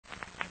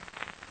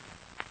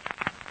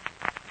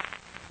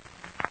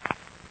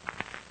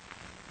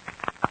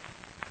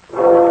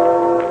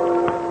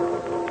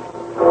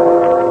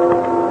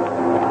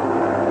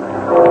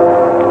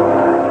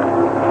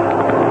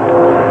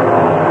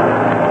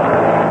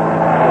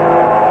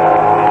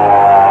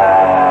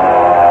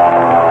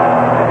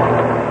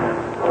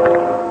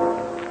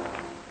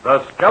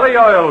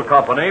Oil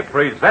Company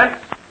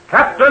presents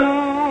Captain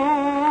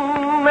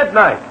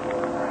Midnight.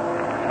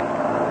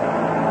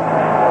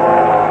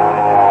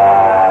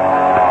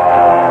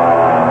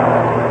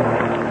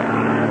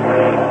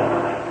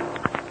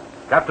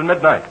 Captain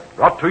Midnight,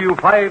 brought to you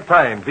 5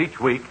 times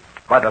each week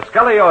by the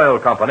Skelly Oil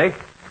Company,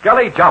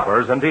 Skelly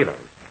Jobbers and Dealers.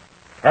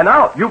 And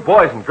now, you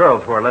boys and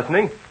girls who are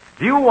listening,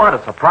 do you want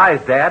to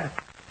surprise Dad?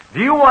 Do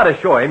you want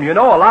to show him you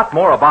know a lot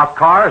more about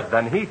cars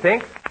than he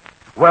thinks?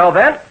 Well,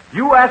 then,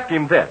 you ask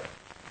him this.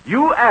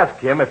 You ask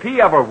him if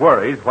he ever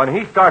worries when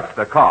he starts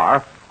the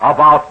car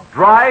about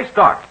dry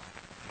starts.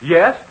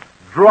 Yes,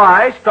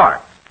 dry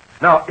starts.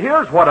 Now,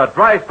 here's what a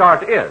dry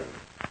start is.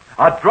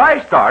 A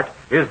dry start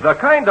is the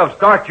kind of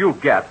start you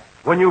get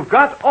when you've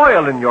got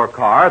oil in your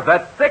car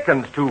that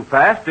thickens too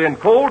fast in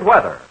cold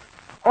weather.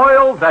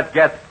 Oil that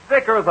gets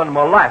thicker than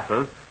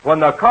molasses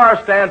when the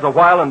car stands a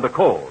while in the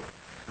cold.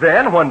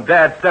 Then, when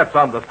Dad steps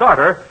on the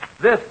starter,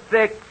 this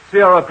thick,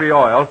 syrupy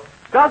oil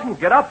doesn't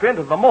get up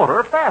into the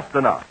motor fast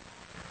enough.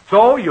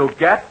 So you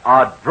get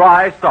a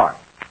dry start.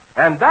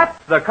 And that's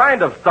the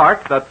kind of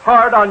start that's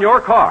hard on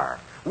your car.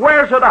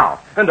 Wears it out,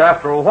 and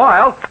after a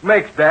while,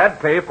 makes Dad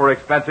pay for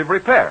expensive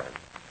repairs.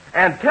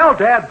 And tell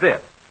Dad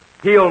this.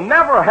 He'll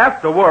never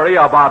have to worry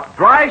about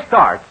dry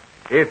starts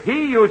if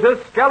he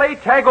uses Skelly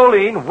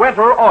Tagoline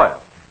Winter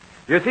Oil.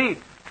 You see,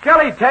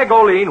 Skelly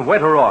Tagoline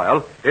Winter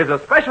Oil is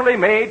especially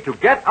made to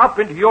get up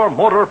into your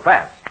motor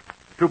fast,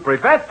 to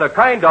prevent the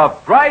kind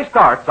of dry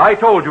starts I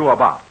told you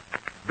about.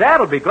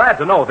 Dad'll be glad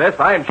to know this,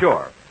 I'm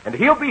sure, and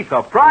he'll be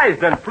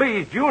surprised and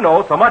pleased you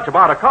know so much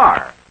about a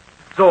car.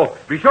 So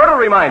be sure to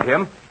remind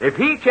him, if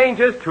he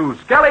changes to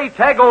Skelly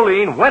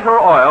Tagoline Winter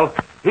Oil,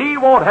 he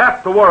won't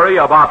have to worry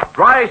about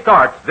dry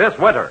starts this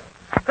winter.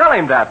 Tell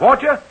him that,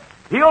 won't you?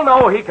 He'll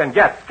know he can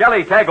get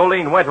Skelly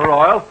Tagoline Winter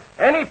Oil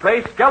any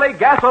place Skelly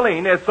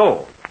gasoline is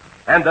sold.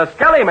 And the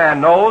Skelly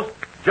man knows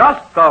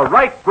just the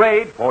right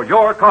grade for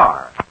your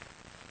car.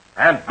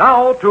 And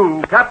now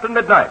to Captain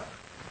Midnight.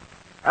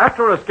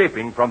 After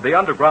escaping from the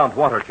underground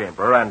water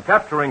chamber and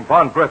capturing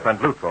Von Griff and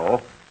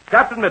Lutro,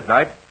 Captain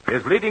Midnight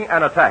is leading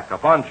an attack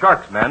upon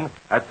Shark's men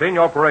at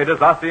Senor Pareda's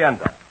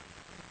Hacienda.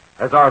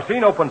 As our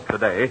scene opens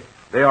today,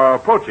 they are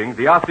approaching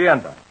the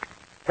Hacienda.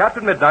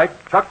 Captain Midnight,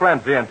 Chuck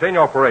Ramsey, and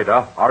Senor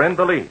Pareda are in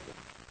the lead.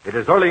 It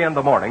is early in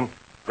the morning,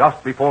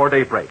 just before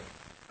daybreak.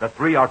 The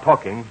three are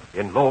talking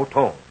in low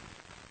tones.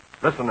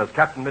 Listen as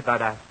Captain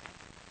Midnight asks.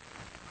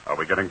 Are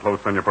we getting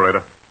close, Senor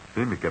Pareda?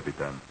 Si, mi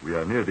Capitan. We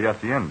are near the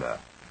Hacienda.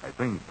 I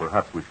think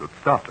perhaps we should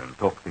stop and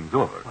talk things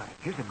over. Why,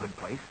 here's a good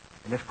place.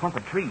 In this clump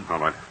of trees. All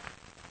right.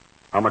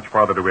 How much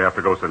farther do we have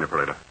to go, Senor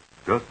Pareda?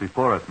 Just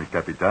before us, mi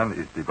Capitan,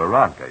 is the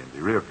barranca in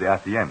the rear of the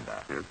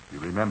Hacienda. Yes. You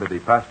remember the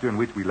pasture in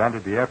which we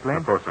landed the airplane?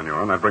 Of course, Senor,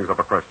 and that brings up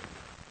a question.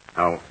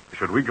 Now,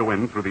 should we go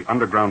in through the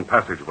underground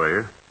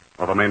passageway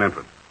or the main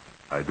entrance?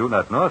 I do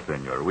not know,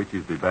 Senor, which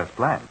is the best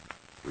plan.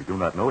 We do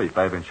not know if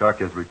Ivan Shark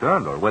has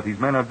returned or what his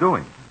men are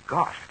doing.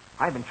 Gosh,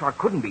 Ivan Shark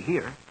couldn't be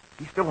here.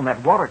 He's still in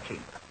that water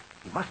chamber.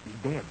 He must be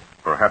dead.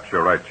 Perhaps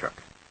you're right, Chuck.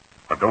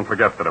 But don't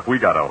forget that if we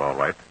got out all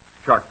right,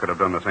 Shark could have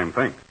done the same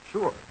thing.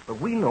 Sure, but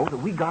we know that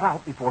we got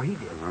out before he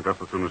did. Well,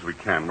 just as soon as we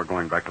can, we're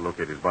going back to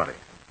locate his body.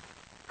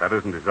 That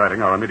isn't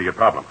deciding our immediate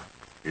problem.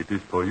 It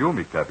is for you,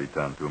 mi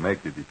Capitan, to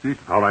make the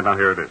decision. All right, now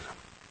here it is.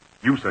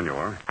 You,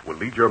 Senor, will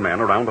lead your men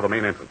around to the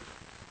main entrance.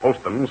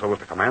 Post them so as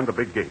to command the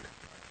big gate.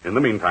 In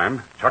the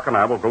meantime, Chuck and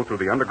I will go through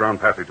the underground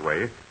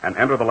passageway and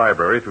enter the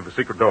library through the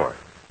secret door.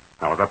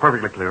 Now, is that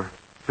perfectly clear?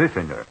 Si,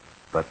 Senor.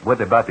 But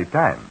what about the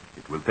time?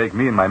 It will take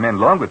me and my men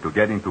longer to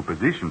get into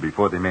position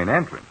before the main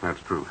entrance. That's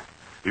true.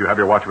 Do you have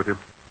your watch with you?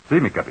 Si,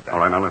 mi Capitan. All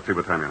right, now let's see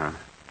what time you have.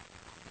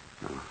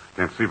 No,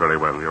 can't see very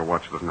well. Your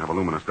watch doesn't have a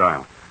luminous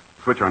dial.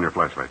 Switch on your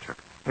flashlight, Chuck.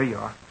 Here you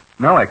are.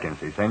 Now I can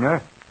see, Senor.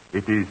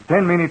 It is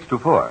 10 minutes to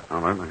 4.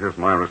 All right, now here's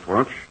my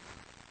wristwatch.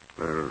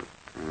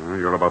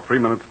 You're about 3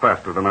 minutes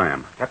faster than I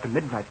am. Captain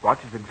Midnight's watch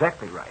is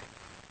exactly right.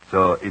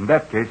 So, in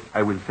that case,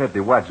 I will set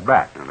the watch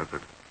back. Yeah, that's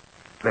it.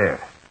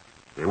 There.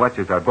 The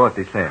watches are both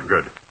the same.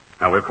 Good.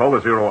 Now, we'll call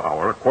the 0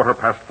 hour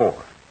 4:15.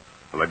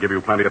 Will that give you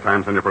plenty of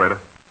time, Senor Pareda?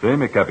 Si,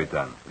 mi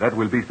Capitan. That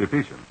will be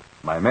sufficient.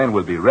 My men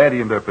will be ready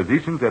in their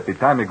positions at the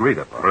time agreed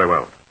upon. Very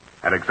well.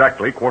 At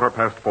exactly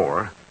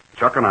 4:15,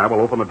 Chuck and I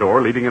will open the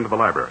door leading into the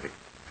library.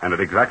 And at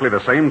exactly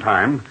the same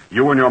time,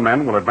 you and your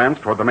men will advance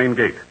toward the main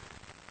gate.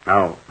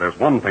 Now, there's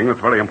one thing that's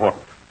very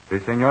important. Si,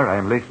 Senor, I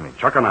am listening.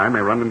 Chuck and I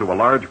may run into a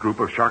large group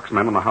of Shark's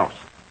men in the house.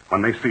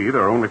 When they see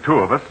there are only 2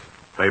 of us,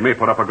 they may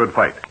put up a good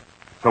fight.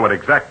 So at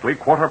exactly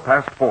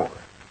 4:15,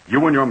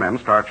 you and your men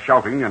start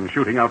shouting and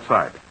shooting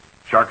outside.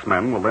 Shark's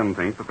men will then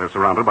think that they're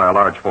surrounded by a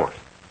large force.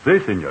 Si,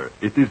 Senor.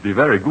 It is the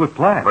very good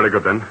plan. Very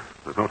good, then.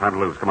 There's no time to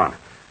lose. Come on.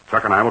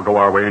 Chuck and I will go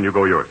our way and you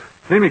go yours.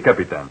 Si, mi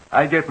Capitan.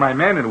 I get my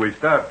men and we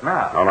start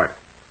now. All right.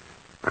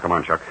 Now, come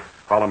on, Chuck.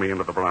 Follow me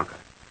into the barranca,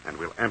 and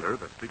we'll enter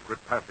the secret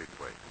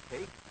passageway.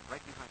 Okay,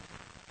 right behind you.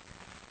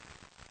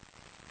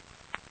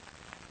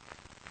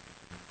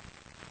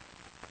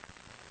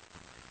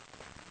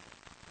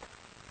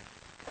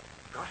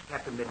 Gosh,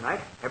 Captain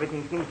Midnight,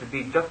 everything seems to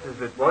be just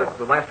as it was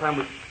the last time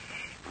we...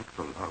 Not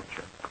so loud,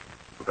 Chuck.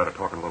 We've got to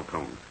talk in low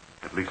tones,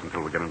 at least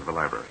until we get into the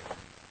library.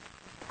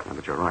 Now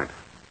that you're right,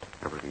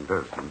 everything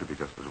does seem to be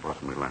just as it was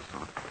when we last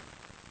saw it.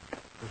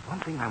 There's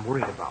one thing I'm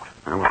worried about.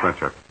 What's that,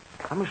 Chuck?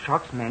 Some of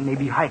Shark's men may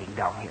be hiding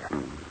down here.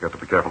 You've got to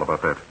be careful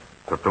about that.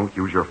 But don't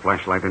use your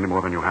flashlight any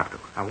more than you have to.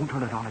 I won't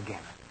turn it on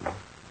again.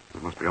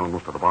 We must be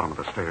almost to the bottom of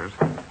the stairs.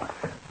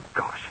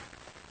 Gosh.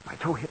 My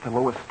toe hit the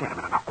lowest step.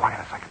 Now, quiet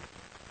a second.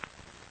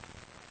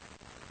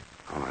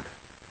 All right.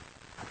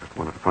 I just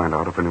wanted to find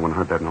out if anyone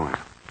heard that noise.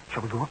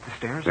 Shall we go up the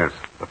stairs? Yes,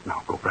 but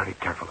now go very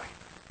carefully.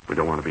 We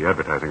don't want to be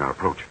advertising our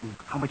approach.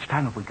 How much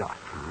time have we got?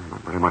 Not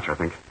very much, I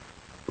think.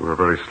 We were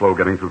very slow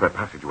getting through that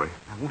passageway.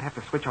 I won't have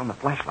to switch on the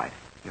flashlight.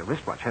 Your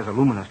wristwatch has a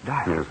luminous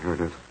dial. Yes, here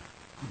it is.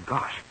 Oh,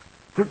 gosh.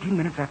 13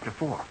 minutes after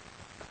 4.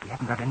 We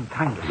haven't got any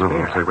time to No,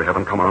 spare. say we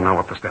haven't. Come on now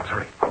up the steps.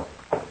 Hurry. Oh,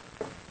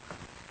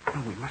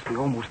 we must be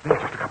almost there.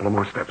 Just a couple of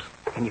more steps.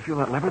 Can you feel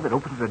that lever that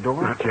opens the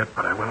door? Not yet,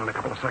 but I will in a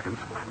couple of seconds.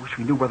 I wish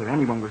we knew whether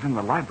anyone was in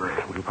the library.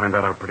 We'll find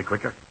that out pretty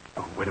quick.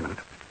 Oh, wait a minute.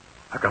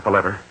 I've got the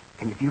lever.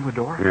 Can you feel the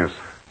door? Yes.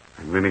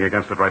 I'm leaning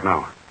against it right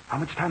now. How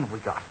much time have we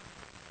got?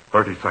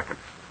 30 seconds.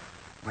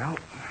 Well,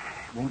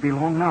 it won't be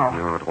long now.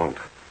 No, it won't.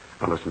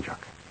 Now listen,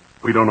 Chuck.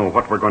 We don't know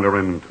what we're going to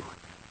run into.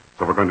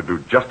 So we're going to do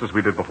just as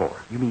we did before.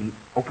 You mean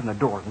open the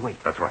door and wait?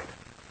 That's right.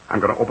 I'm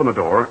going to open the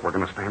door. We're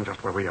going to stand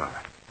just where we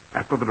are.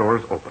 After the door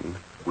is open,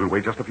 we'll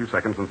wait just a few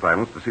seconds in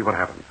silence to see what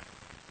happens.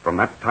 From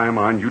that time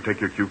on, you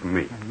take your cue from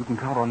me. And you can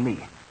count on me.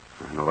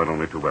 I know that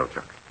only too well,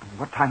 Chuck.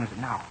 What time is it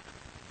now?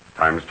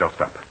 Time's just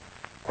up.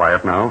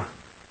 Quiet now.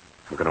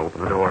 I'm going to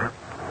open the door.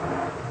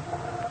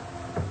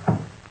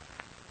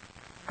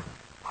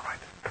 All right.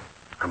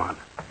 Come on.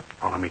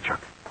 Follow me,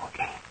 Chuck.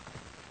 Okay.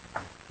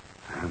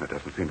 And there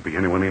doesn't seem to be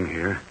anyone in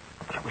here.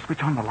 Shall we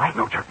switch on the light?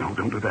 No, Chuck, no,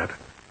 don't do that.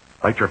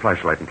 Light your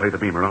flashlight and play the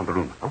beam around the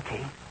room.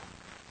 Okay.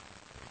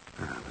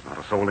 There's not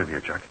a soul in here,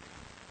 Chuck.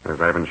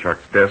 There's Ivan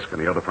Shark's desk,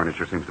 and the other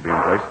furniture seems to be in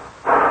place.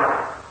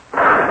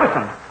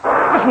 Listen.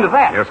 Listen to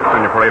that. Yes, it's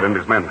Senor Parade and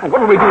his men. Well, what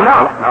do we do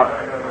now?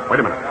 Now, wait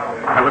a minute.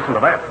 Now, listen to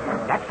that.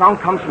 That sound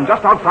comes from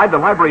just outside the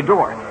library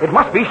door. It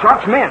must be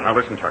Shark's men. Now,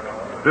 listen, Chuck.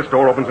 This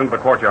door opens into the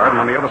courtyard, and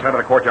on the other side of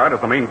the courtyard is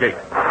the main gate.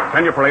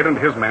 Senor Parade and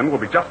his men will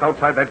be just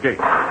outside that gate.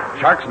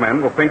 Shark's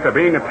men will think they're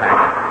being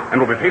attacked and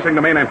will be facing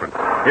the main entrance.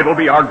 It'll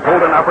be our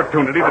golden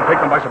opportunity to take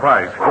them by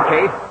surprise.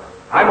 Okay.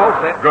 I'm all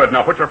set. Good.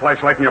 Now, put your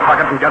flashlight in your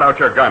pocket and get out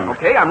your gun.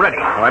 Okay, I'm ready.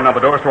 All right, now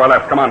the door's to our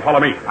left. Come on, follow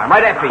me. I'm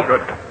right after you.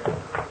 Good.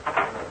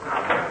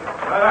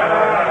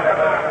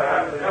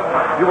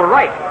 You were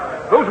right.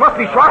 Those must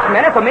be Shark's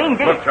men at the main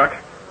gate. Look, Chuck.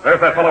 There's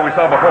that fellow we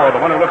saw before,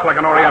 the one who looks like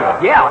an Oriental.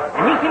 Yeah,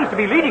 and he seems to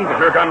be leading them. Is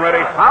your gun ready?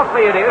 I'll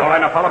say it is. All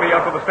right, now follow me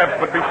out to the steps,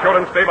 but be sure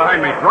and stay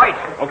behind me. Right.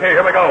 Okay,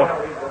 here we go.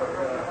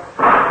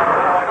 All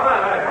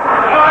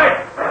right.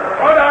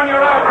 Throw down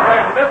your arms,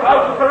 friend. This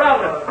house is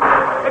surrounded.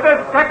 It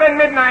is Captain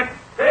Midnight.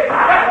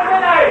 Captain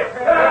Midnight!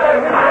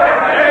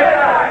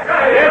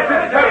 Yes,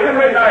 it's Captain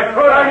Midnight.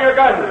 Throw down your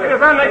guns. It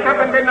is only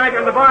Captain Midnight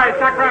and the boy,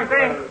 Chuck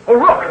Ramsey. Oh,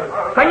 look.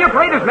 Senor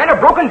Paredes' men have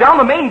broken down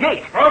the main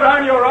gate. Throw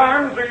down your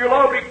arms or you'll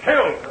all be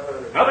killed.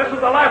 Now, this is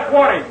the last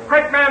warning.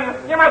 Quick, men.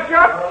 You must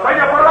shoot.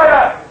 Senor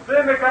Parada!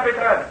 See me,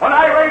 Capitan. When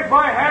I raise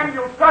my hand,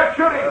 you'll start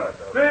shooting.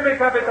 See me,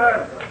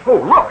 Capitan. Oh,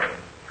 look.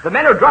 The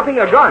men are dropping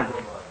their guns.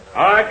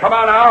 All right, come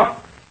on now.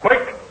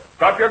 Quick.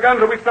 Drop your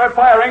guns or we start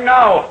firing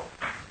now.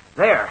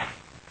 There.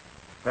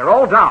 They're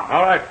all down.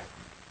 All right.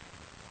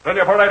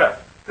 Senor Parada,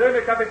 See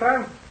me,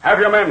 Capitan. have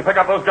your men pick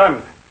up those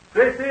guns.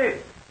 See.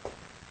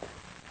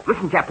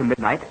 Listen, Captain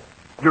Midnight.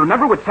 You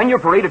remember what Senor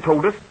Pareda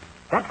told us?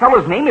 That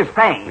fellow's name is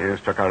Fang. Yes,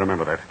 Chuck, I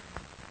remember that.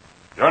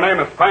 Your name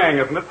is Fang,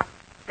 isn't it?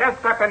 Yes,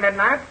 Captain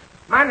Midnight.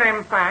 My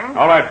name's Fang.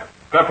 All right.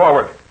 Step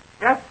forward.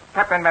 Yes,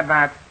 Captain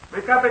Midnight.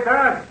 The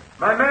Capitan.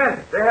 My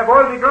men, they have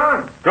already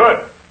gone.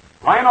 Good.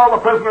 Line all the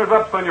prisoners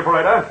up, Senor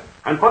Parada,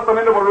 and put them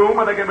into a room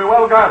where they can be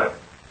well guarded.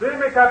 See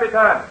me,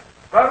 Capitan.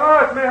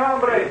 Vamos, mi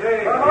hombre.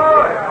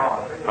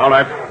 Vamos. All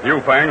right. You,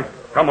 Fang,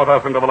 come with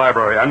us into the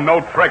library, and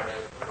no tricks.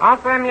 All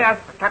same, yes,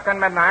 Captain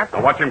Midnight.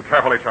 Now watch him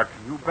carefully, Chuck.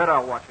 You better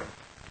watch him.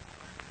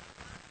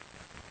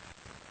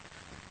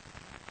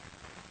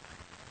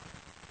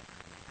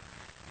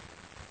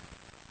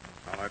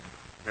 All right.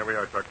 Here we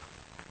are, Chuck.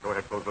 Go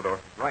ahead, close the door.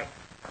 Right.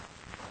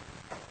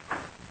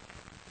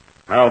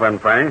 Now then,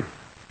 Fang.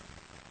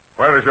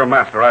 Where is your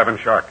master, Ivan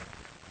Shark?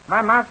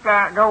 My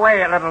master go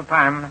away a little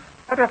time.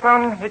 Pretty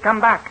soon he come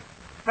back.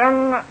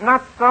 Then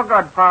not so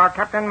good for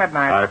Captain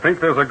Midnight. I think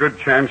there's a good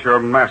chance your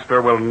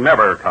master will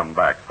never come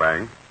back,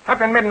 Fang.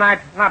 Captain Midnight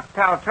not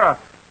tell truth.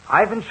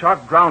 Ivan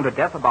Shark drowned to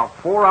death about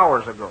 4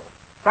 hours ago.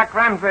 Chuck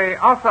Ramsey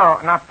also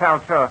not tell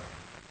truth.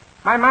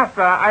 My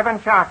master,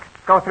 Ivan Shark,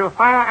 go through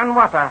fire and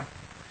water,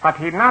 but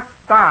he not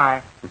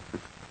die.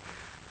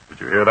 Did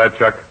you hear that,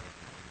 Chuck?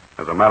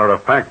 As a matter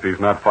of fact, he's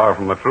not far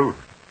from the truth.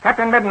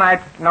 Captain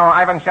Midnight know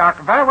Ivan Shark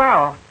very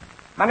well.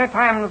 Many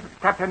times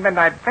Captain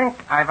Midnight think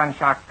Ivan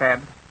Shark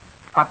dead,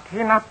 but he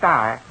not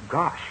die.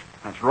 Gosh,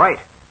 that's right.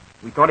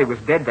 We thought he was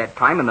dead that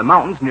time in the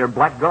mountains near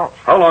Black Gulch.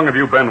 How long have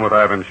you been with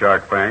Ivan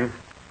Shark, Fang?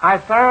 I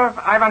serve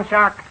Ivan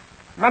Shark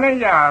many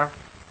years.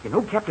 You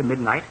know, Captain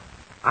Midnight,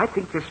 I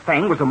think this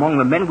Fang was among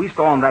the men we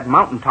saw on that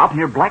mountaintop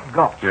near Black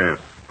Gulch. Yes,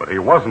 but he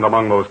wasn't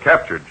among those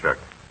captured, Chuck.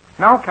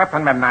 No,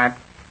 Captain Midnight.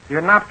 You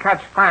did not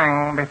catch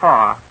Fang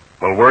before.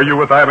 Well, were you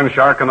with Ivan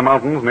Shark in the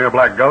mountains near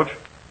Black Gulch?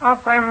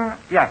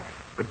 Yes.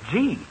 But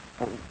gee,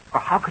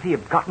 how could he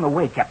have gotten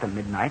away, Captain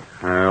Midnight?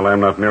 Well, I'm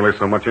not nearly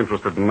so much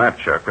interested in that,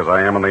 Chuck, as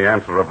I am in the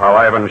answer of how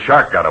Ivan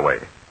Shark got away.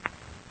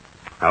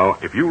 Now,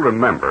 if you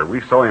remember,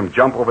 we saw him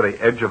jump over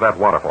the edge of that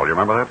waterfall. You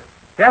remember that?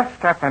 Yes,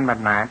 Captain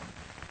Midnight.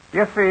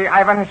 You see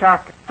Ivan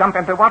Shark jump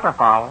into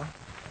waterfall.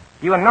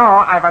 You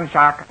know Ivan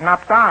Shark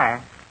not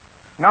die.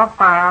 No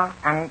fire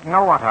and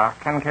no water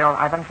can kill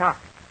Ivan Shark.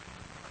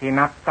 He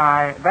not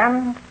die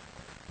then,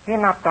 he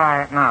not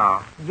die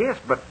now. Yes,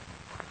 but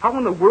how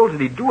in the world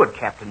did he do it,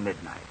 Captain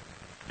Midnight?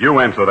 You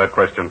answer that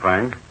question,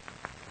 Fang.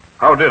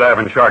 How did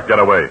Ivan Shark get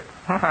away?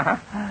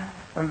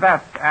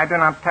 That I do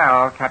not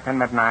tell, Captain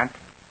Midnight.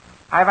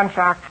 Ivan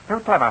Shark too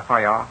clever for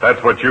you.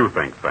 That's what you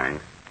think, Fang.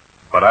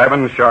 But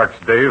Ivan Shark's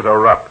days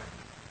are up.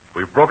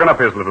 We've broken up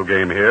his little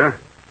game here,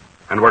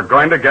 and we're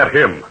going to get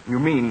him. You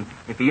mean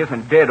if he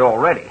isn't dead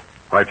already?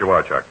 Right you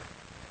are, Chuck.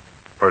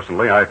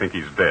 Personally, I think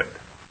he's dead.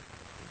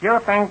 You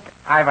think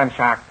Ivan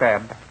Shark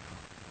dead?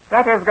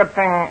 That is good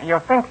thing you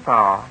think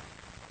so.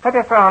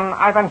 Pretty soon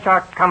Ivan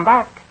Shark come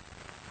back,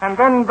 and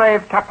then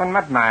brave Captain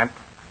Midnight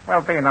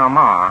will be no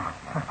more.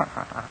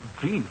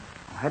 Gee,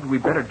 had we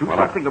better do Well,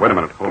 something wait a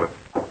minute. Hold it.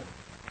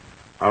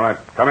 All right,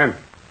 come in.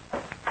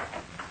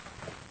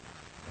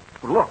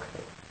 Look,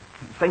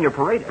 Senor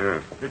Pareda.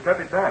 Yes. The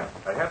Capitan,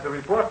 I have the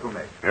report to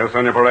make. Yes,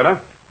 Senor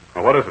Pareda?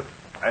 Well, what is it?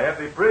 I have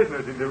the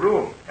prisoners in the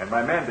room, and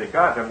my men, they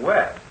guard them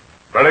well.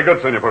 Very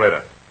good, Senor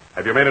Pareda.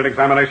 Have you made an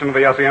examination of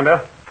the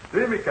Hacienda?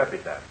 See me,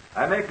 Capitan.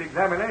 I make the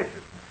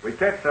examination. We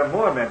catch some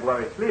more men while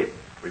they sleep.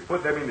 We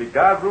put them in the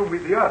guard room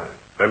with the others.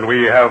 Then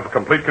we have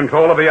complete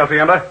control of the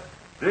Hacienda?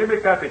 See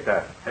me,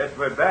 Capitan. Yes,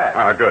 we're back.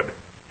 Ah, good.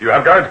 You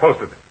have guards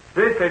posted?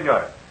 See,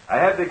 senor. I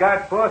have the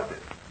guards posted.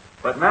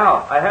 But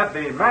now, I have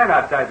the man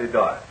outside the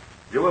door.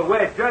 You will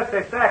wait just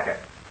a second.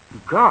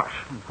 Gosh,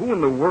 who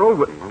in the world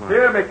would...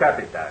 Hear me,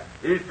 Capitan.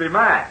 He's the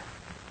man.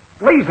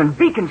 Blazing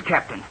beacons,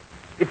 Captain.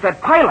 It's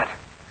that pilot.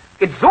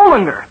 It's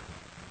Zollinger.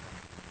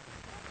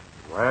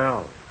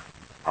 Well,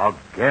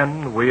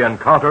 again we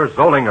encounter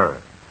Zollinger,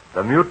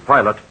 the mute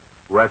pilot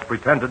who has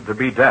pretended to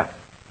be deaf.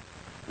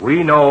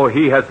 We know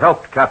he has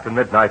helped Captain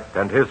Midnight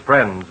and his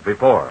friends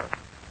before.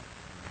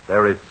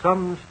 There is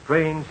some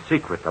strange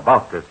secret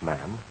about this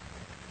man.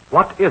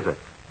 What is it?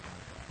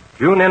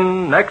 Tune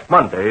in next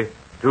Monday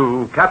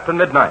to Captain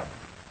Midnight.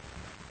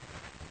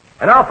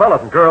 And now,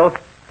 fellas and girls,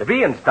 to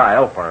be in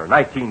style for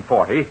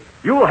 1940,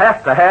 you'll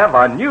have to have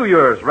a New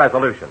Year's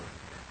resolution.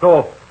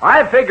 So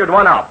I figured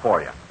one out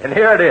for you, and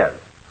here it is.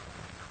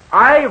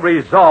 I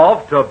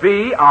resolved to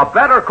be a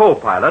better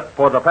co-pilot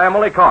for the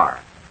family car.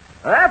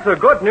 Now, that's a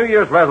good New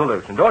Year's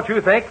resolution, don't you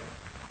think?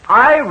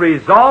 I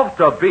resolved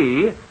to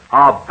be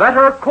a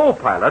better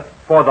co-pilot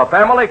for the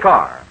family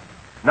car.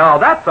 Now,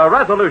 that's a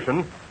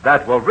resolution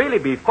that will really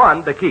be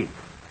fun to keep.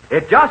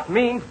 It just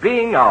means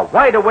being a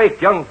wide-awake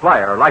young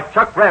flyer like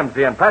Chuck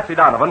Ramsey and Patsy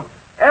Donovan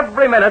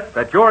every minute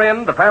that you're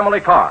in the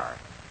family car.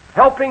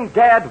 Helping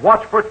Dad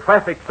watch for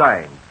traffic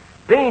signs,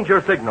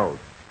 danger signals,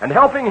 and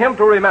helping him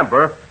to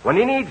remember when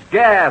he needs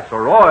gas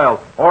or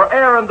oil or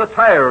air in the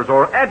tires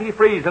or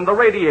antifreeze in the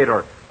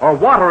radiator or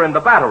water in the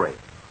battery.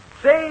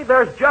 Say,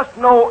 there's just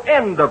no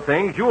end of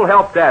things you'll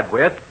help Dad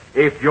with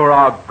if you're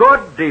a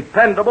good,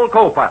 dependable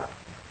co-pilot.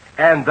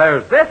 And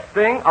there's this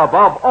thing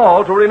above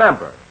all to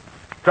remember.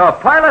 To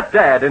pilot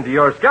Dad into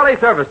your Skelly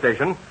service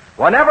station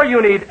whenever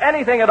you need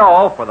anything at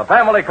all for the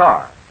family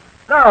car.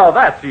 Now,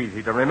 that's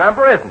easy to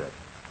remember, isn't it?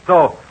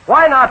 So,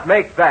 why not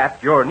make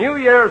that your New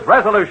Year's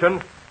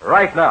resolution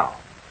right now?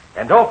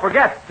 And don't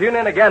forget, tune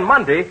in again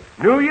Monday,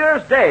 New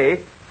Year's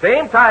Day,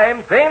 same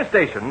time, same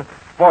station,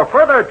 for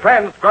further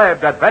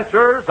transcribed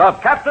adventures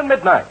of Captain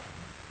Midnight.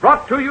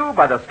 Brought to you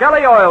by the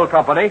Skelly Oil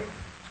Company,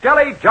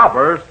 Skelly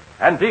Jobbers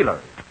and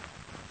Dealers.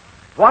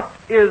 What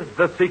is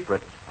the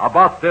secret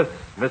about this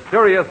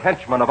mysterious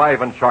henchman of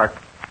Ivan Shark,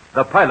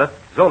 the pilot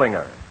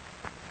Zollinger?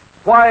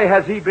 Why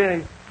has he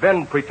been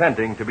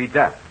pretending to be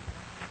deaf?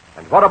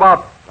 And what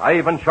about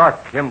Ivan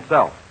Shark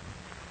himself?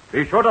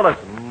 Be sure to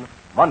listen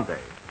Monday.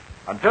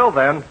 Until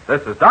then,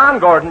 this is Don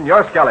Gordon,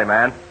 your Skelly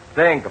man,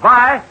 saying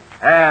goodbye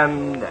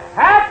and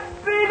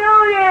Happy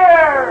New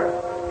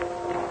Year!